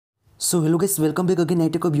So hello guys, welcome back again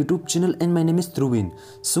iTechHub YouTube channel and my name is Dhruvin.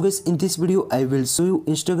 So guys, in this video I will show you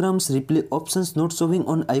Instagram's replay options not showing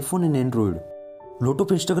on iPhone and Android. Lot of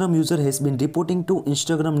Instagram user has been reporting to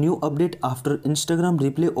Instagram new update after Instagram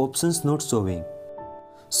replay options not showing.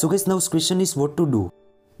 So guys, now question is what to do.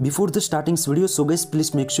 Before the starting video, so guys,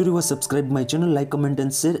 please make sure you are subscribed my channel, like, comment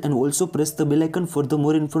and share, and also press the bell icon for the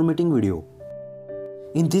more informative video.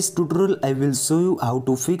 In this tutorial, I will show you how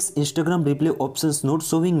to fix Instagram replay options not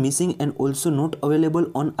showing, missing and also not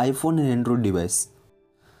available on iPhone and Android device.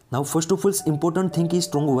 Now first of all, important thing is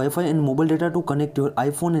strong Wi-Fi and mobile data to connect your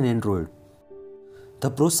iPhone and Android.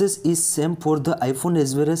 The process is same for the iPhone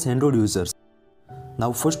as well as Android users.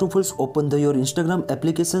 Now first of all, open your Instagram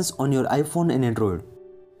applications on your iPhone and Android.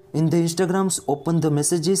 In the Instagrams, open the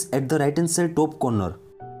messages at the right hand side top corner.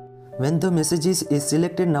 When the messages is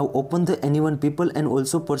selected, now open the anyone people and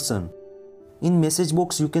also person. In message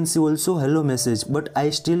box you can see also hello message, but I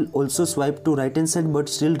still also swipe to right hand side but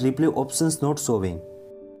still replay options not showing.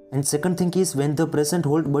 And second thing is when the present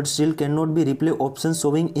hold but still cannot be replay options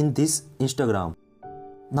showing in this Instagram.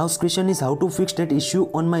 Now question is how to fix that issue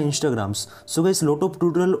on my Instagrams. So guys, lot of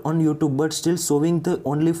tutorial on YouTube but still showing the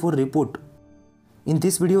only for report. In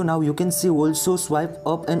this video now you can see also swipe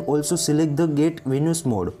up and also select the get venues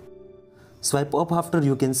mode. Swipe up after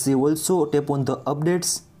you can see also tap on the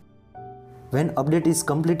updates. When update is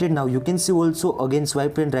completed, now you can see also again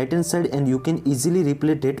swipe and right hand side and you can easily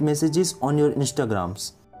replay that messages on your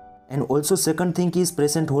Instagrams. And also second thing is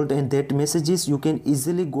present hold and that messages you can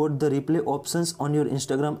easily got the replay options on your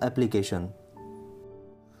Instagram application.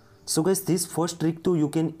 So guys, this first trick too, you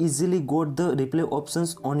can easily got the replay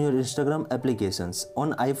options on your Instagram applications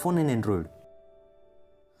on iPhone and Android.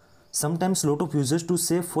 Sometimes lot of users to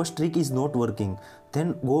say first trick is not working,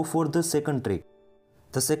 then go for the second trick.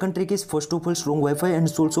 The second trick is first of all strong Wi-Fi and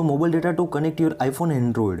also mobile data to connect your iPhone and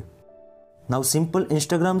Android. Now simple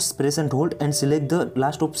Instagrams press and hold and select the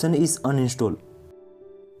last option is uninstall.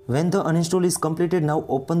 When the uninstall is completed, now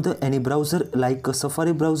open the any browser like a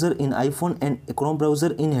Safari browser in iPhone and a Chrome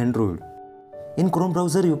browser in Android. In Chrome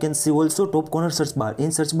browser you can see also top corner search bar.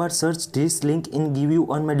 In search bar search this link in give you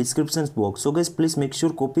on my description box. So guys, please make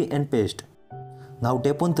sure copy and paste. Now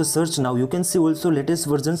tap on the search. Now you can see also latest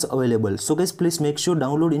versions available. So guys, please make sure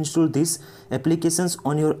download install these applications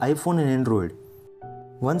on your iPhone and Android.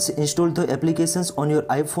 Once install the applications on your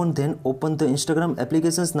iPhone, then open the Instagram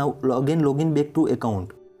applications. Now again login back to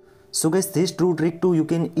account. So guys, this true trick too, you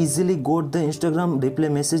can easily got the Instagram replay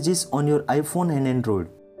messages on your iPhone and Android.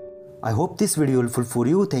 I hope this video helpful for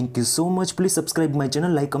you. Thank you so much. Please subscribe my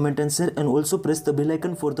channel, like, comment and share, and also press the bell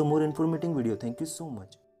icon for the more informative video. Thank you so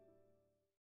much.